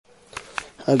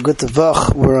Good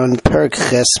Vach, we're on Perek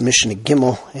Ches, Mishnah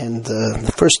Gimel, and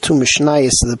the first two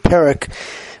Mishnayos of the Perek,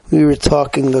 we were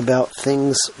talking about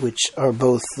things which are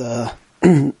both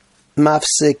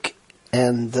Mafsik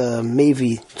and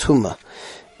Mevi Tuma.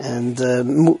 And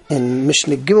in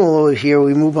Mishnah Gimel over here,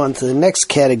 we move on to the next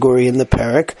category in the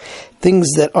Perek, things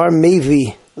that are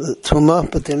Mevi Tuma,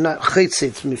 but they're not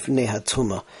Chaytzitz Mifnei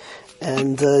HaTuma.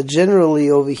 And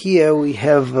generally over here, we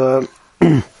have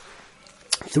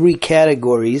three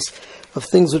categories of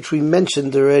things which we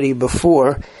mentioned already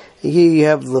before. Here you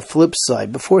have the flip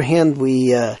side. Beforehand, we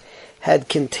had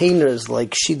containers like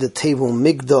Shida Table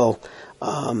Migdal,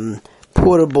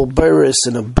 portable burris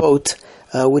in a boat,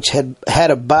 which had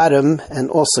a bottom and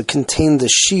also contained the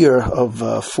shear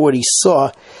of 40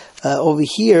 saw. Over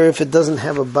here, if it doesn't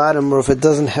have a bottom or if it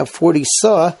doesn't have 40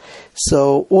 saw,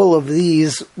 so all of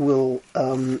these will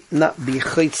not be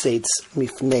chaytzeitz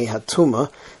mifnei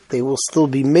hatuma. They will still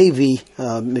be mevi.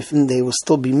 They will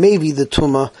still be mevi the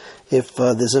tuma if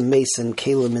there's a mace and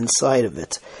kalim inside of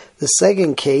it. The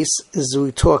second case is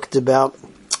we talked about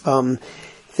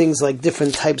things like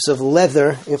different types of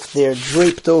leather. If they're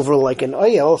draped over like an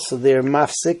oil, so they're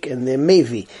mafsik and they're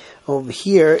mevi. Over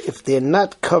here, if they're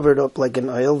not covered up like an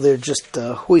oil, they're just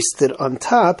hoisted on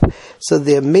top, so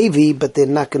they're mevi, but they're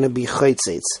not going to be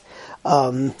chaytzeitz.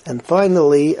 And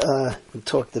finally, we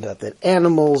talked about that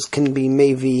animals can be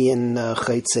mevi and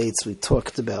chaytzeitz. We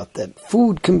talked about that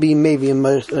food can be mevi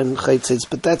and chaytzeitz,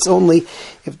 but that's only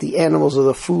if the animals or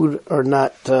the food are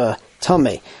not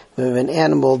tameh. If an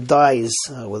animal dies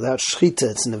without shchita,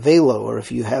 it's nevela, or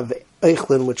if you have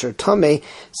eichlin, which are tameh,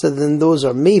 so then those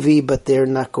are mevi, but they're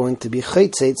not going to be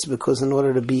chaytzeitz, because in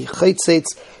order to be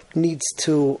chaytzeitz, needs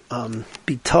to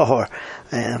be tahor.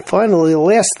 And finally, the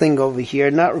last thing over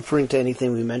here, not referring to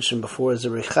anything we mentioned before, is a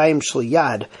rechaim shel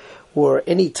yad, or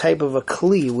any type of a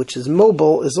kli which is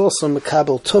mobile, is also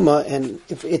mekabel tuma, and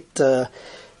if it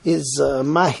is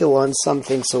mahil on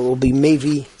something, so it will be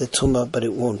mevi the tuma, but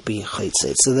it won't be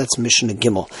chaytzeit. So that's Mishnah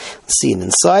Gimel. Let's see it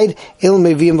inside. El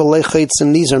meviim v'lei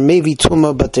chaytzim. These are mevi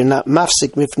tuma, but they're not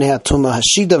mafsik mifnei hatuma.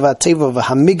 Hashida v'ateva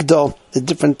v'hamigdal. The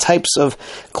different types of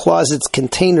closets,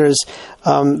 containers.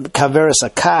 Kaveras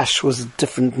akash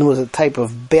was a type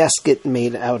of basket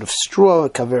made out of straw.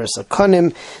 Kaveras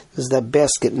akanim is that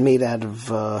basket made out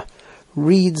of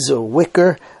reeds or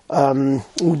wicker.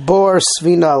 Bor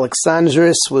Svina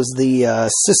Alexandris was the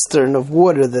cistern of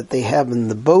water that they have in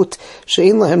the boat.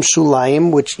 She'ein lahem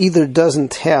shulayim, which either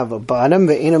doesn't have a bottom,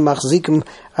 ve'ena machzikim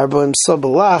arbaim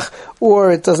sabalach,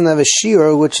 or it doesn't have a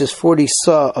shear, which is 40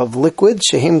 saw of liquid.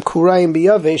 Shehem kurayim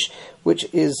biyavesh, which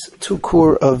is 2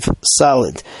 kur of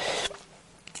solid.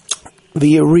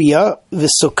 V'yariya,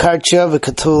 v'sokarcha,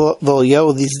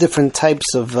 v'katol, these different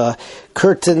types of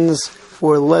curtains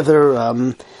or leather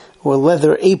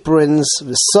aprons,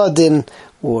 v'sadin,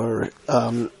 or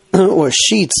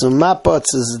sheets, or mapats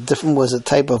was a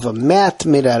type of a mat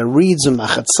made out of reeds, or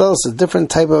machatzels, a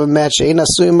different type of a mat,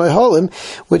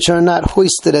 which are not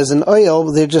hoisted as an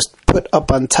oil, they're just put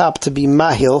up on top to be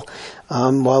mahil,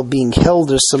 while being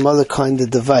held or some other kind of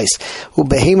device.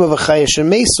 Behema v'chaya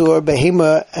shemesu, or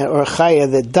behema or chaya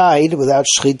that died without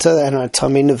shchita and are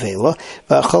tamei nevela,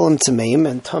 v'acholim tameim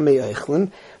and tamei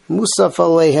eichlin, musaf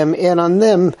alehem, and on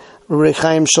them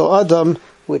rechaim shel adam,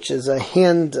 which is a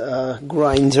hand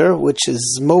grinder, which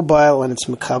is mobile and it's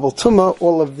mekabel tuma.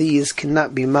 All of these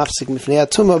cannot be mafsik mifnei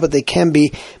tuma, but they can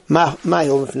be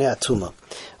mahil mifnei tuma.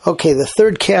 Okay, the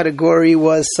third category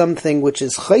was something which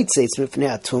is chaytzeitz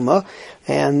mifnei tuma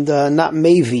and not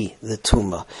mevi the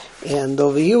tuma. And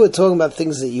over here we're talking about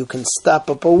things that you can stop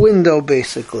up a window,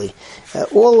 basically.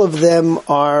 All of them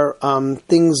are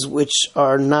things which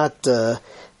are not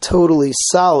totally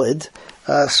solid.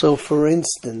 So, for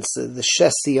instance, the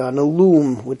chassis on a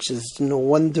loom, which is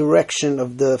one direction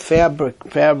of the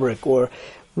fabric, or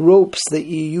ropes that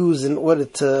you use in order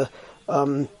to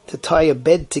tie a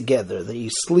bed together that you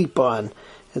sleep on.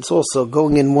 It's also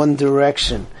going in one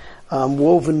direction.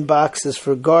 Woven boxes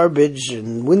for garbage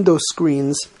and window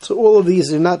screens. So all of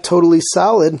these are not totally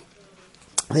solid.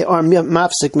 They are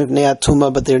mafsik mifnei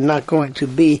atuma, but they're not going to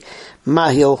be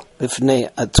mahil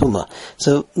mifnei atuma.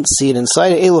 So let's see it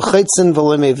inside. Elu chaytzin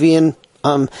v'lemevian.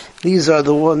 These are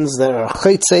the ones that are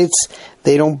chaytzeitz.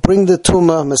 They don't bring the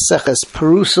tuma. Maseches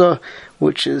perusa,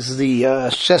 which is the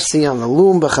chassis on the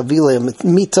loom, b'chavile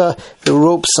mita, the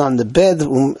ropes on the bed,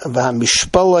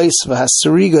 v'hamishpalais,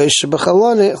 v'hasarigos,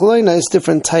 b'chaloinais,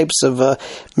 different types of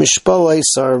mishpalais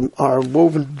are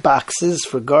woven boxes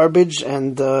for garbage,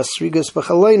 and sarigos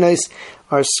b'chaloinais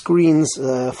are screens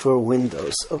for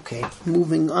windows. Okay,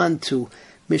 moving on to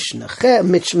Mishnah Hey.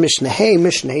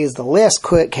 Mishnah Hey is the last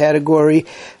category,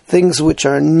 things which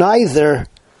are neither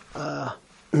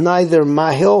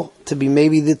mahil, to be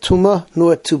maybe the tuma,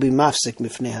 nor to be mafsik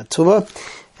mifnei hatuma.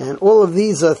 And all of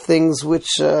these are things which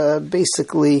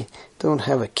basically don't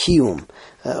have a kiyum.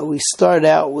 We start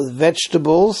out with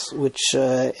vegetables, which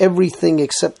everything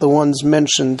except the ones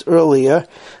mentioned earlier,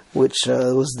 which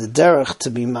was the derech to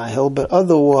be mahil, but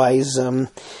otherwise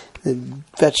the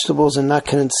vegetables are not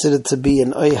considered to be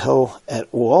an oihel at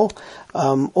all.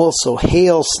 Also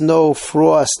hail, snow,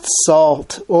 frost,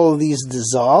 salt, all of these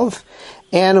dissolve.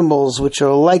 Animals which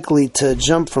are likely to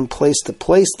jump from place to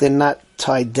place, they're not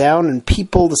tied down. And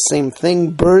people, the same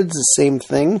thing. Birds, the same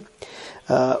thing.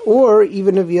 Or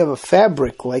even if you have a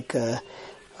fabric, like a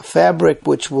fabric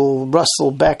which will rustle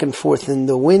back and forth in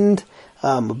the wind,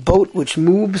 a boat which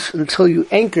moves until you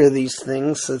anchor these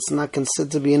things, so it's not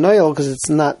considered to be an oil because it's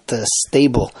not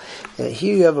stable.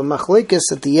 Here you have a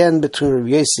machlekes at the end between Rabbi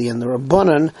Yossi and the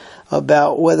Rabbanan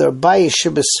about whether Bayis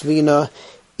Shebesvina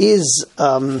is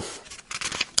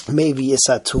maybe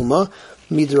Yisatuma,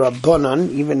 midrabanan,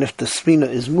 even if the Svina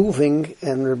is moving,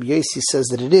 and Rabbi Yossi says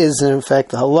that it is, and in fact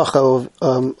the halacha,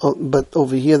 but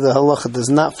over here the halacha does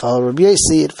not follow Rabbi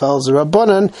Yossi, it follows the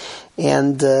Rabbanan,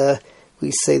 and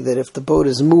we say that if the boat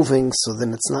is moving, so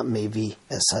then it's not maybe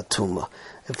Esatuma.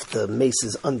 If the mace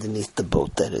is underneath the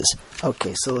boat, that is.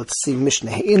 Okay, so let's see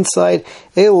Mishnah inside.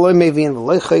 These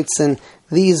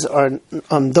are,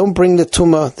 don't bring the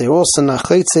tuma, they're also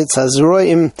nachaitzitz,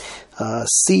 hazroim,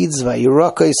 seeds,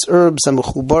 vayurakais, herbs,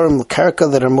 amechubarim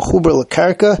l'karka, that are mechubar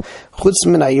l'karka, chutz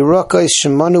min hayurakais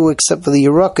shemanu, except for the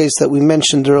yurakais that we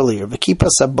mentioned earlier.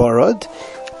 V'kipas habarad,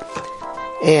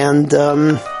 and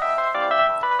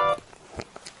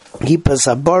kipas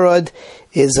habarad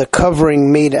is a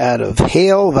covering made out of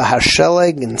hail,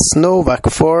 v'hasheleg, and snow,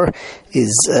 v'akfor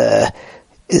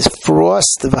is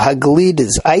frost, v'haglid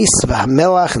is ice,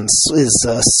 v'hamelach is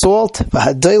salt,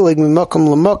 v'hadoileg mimakom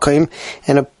l'makom,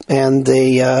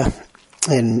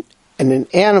 and an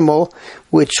animal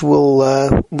which will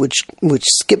which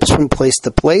skips from place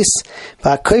to place,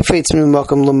 v'hakoifetz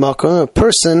mimakom l'makom, a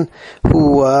person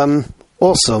who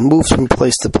also moves from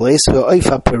place to place,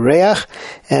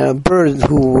 and a bird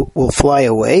who will fly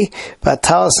away,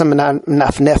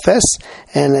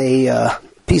 and a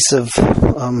piece of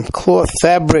cloth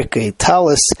fabric, a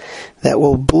talus that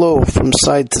will blow from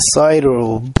side to side, or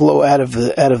will blow out of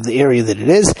the area that it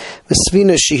is.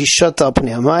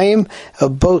 A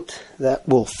boat that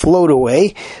will float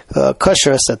away.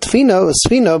 Kasher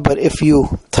asatfina, but if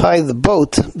you tie the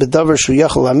boat, bedavar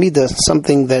shuyachol amida,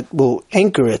 something that will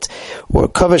anchor it, or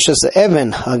kavesh as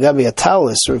even agabi a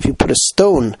talus, or if you put a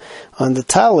stone on the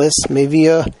talus, maybe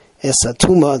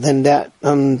esatuma, then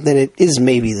it is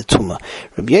maybe the tuma.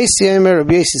 Rabbi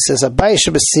Yossi says Abayis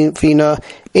Shebesvina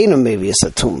ain't maybe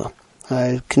esatuma.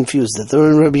 I confused it.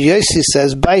 Rabbi Yossi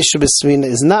says Bayis Shebesvina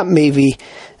is not maybe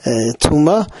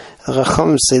tuma.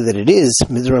 Racham say that it is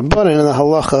midrabanan, and the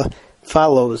halacha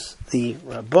follows the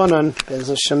Rabbanan. Be'ez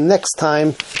Hashem next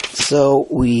time. So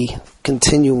we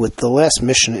continue with the last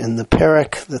mission in the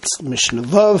parak. That's Mishnah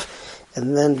Vav,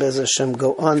 and then Be'ez Hashem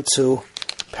go on to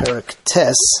parak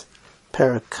Tes.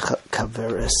 Parak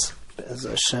Kaveris, Be'ez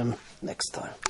Hashem, next time.